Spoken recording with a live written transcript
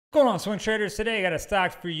Going on, swing traders? Today I got a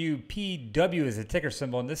stock for you. PW is a ticker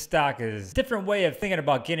symbol, and this stock is a different way of thinking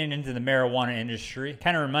about getting into the marijuana industry.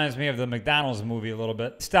 Kind of reminds me of the McDonald's movie a little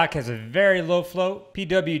bit. Stock has a very low float.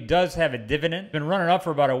 PW does have a dividend. Been running up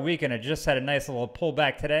for about a week, and it just had a nice little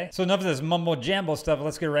pullback today. So enough of this mumbo jumbo stuff.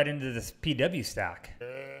 Let's get right into this PW stock.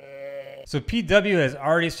 So PW has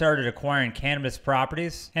already started acquiring cannabis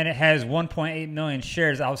properties, and it has 1.8 million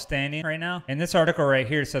shares outstanding right now. And this article right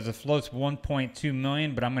here says it floats 1.2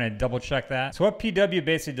 million, but I'm going to double check that. So what PW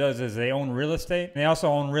basically does is they own real estate. They also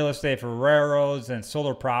own real estate for railroads and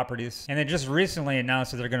solar properties. And they just recently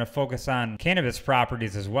announced that they're going to focus on cannabis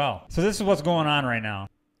properties as well. So this is what's going on right now.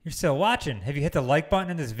 You're still watching. Have you hit the like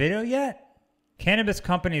button in this video yet? Cannabis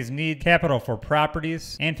companies need capital for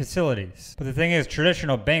properties and facilities. But the thing is,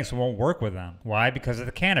 traditional banks won't work with them. Why? Because of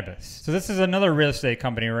the cannabis. So this is another real estate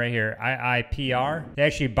company right here, IIPR. They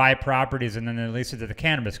actually buy properties and then they lease it to the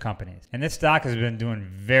cannabis companies. And this stock has been doing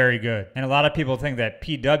very good. And a lot of people think that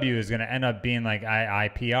PW is going to end up being like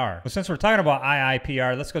IIPR. Well, since we're talking about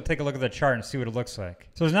IIPR, let's go take a look at the chart and see what it looks like.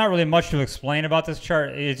 So there's not really much to explain about this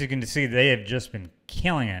chart. As you can see, they have just been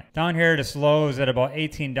killing it. Down here, this low is at about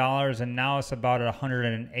 $18, and now it's about at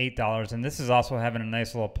 $108, and this is also having a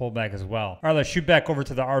nice little pullback as well. All right, let's shoot back over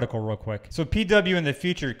to the article real quick. So PW in the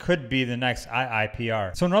future could be the next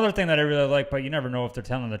IIPR. So another thing that I really like, but you never know if they're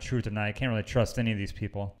telling the truth or not. I can't really trust any of these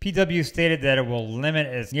people. PW stated that it will limit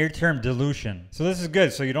its near-term dilution. So this is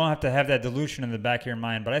good, so you don't have to have that dilution in the back of your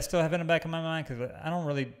mind, but I still have it in the back of my mind because I don't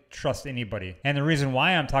really trust anybody. And the reason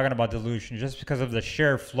why I'm talking about dilution, just because of the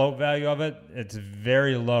share float value of it, it's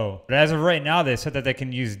very low. But as of right now, they said that they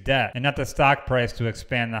can use debt and not the stock price to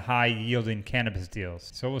expand the high yielding cannabis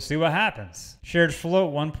deals. So we'll see what happens. Shares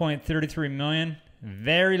float 1.33 million.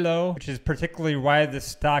 Very low, which is particularly why this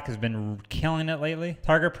stock has been killing it lately.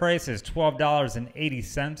 Target price is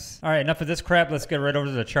 $12.80. All right, enough of this crap. Let's get right over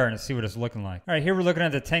to the chart and see what it's looking like. All right, here we're looking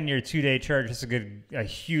at the 10-year 2-day chart. Just to get a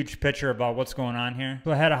huge picture about what's going on here.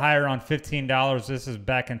 So I had a high around $15. This is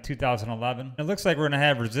back in 2011. It looks like we're gonna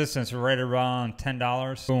have resistance right around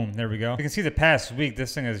 $10. Boom, there we go. You can see the past week,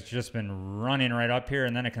 this thing has just been running right up here,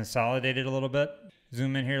 and then it consolidated a little bit.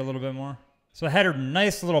 Zoom in here a little bit more. So it had a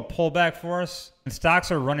nice little pullback for us. When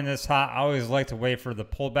stocks are running this hot, I always like to wait for the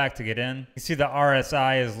pullback to get in. You see the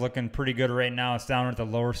RSI is looking pretty good right now. It's down at the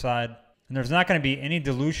lower side. And there's not going to be any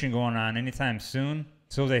dilution going on anytime soon,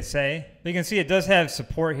 so they say. But you can see it does have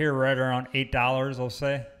support here right around $8, I'll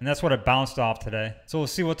say. And that's what it bounced off today. So we'll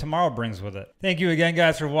see what tomorrow brings with it. Thank you again,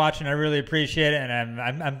 guys, for watching. I really appreciate it. And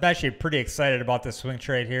I'm actually pretty excited about this swing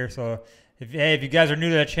trade here. So if you guys are new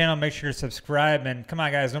to the channel, make sure to subscribe. And come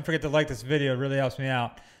on, guys, don't forget to like this video. It really helps me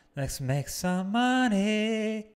out. Let's make some money.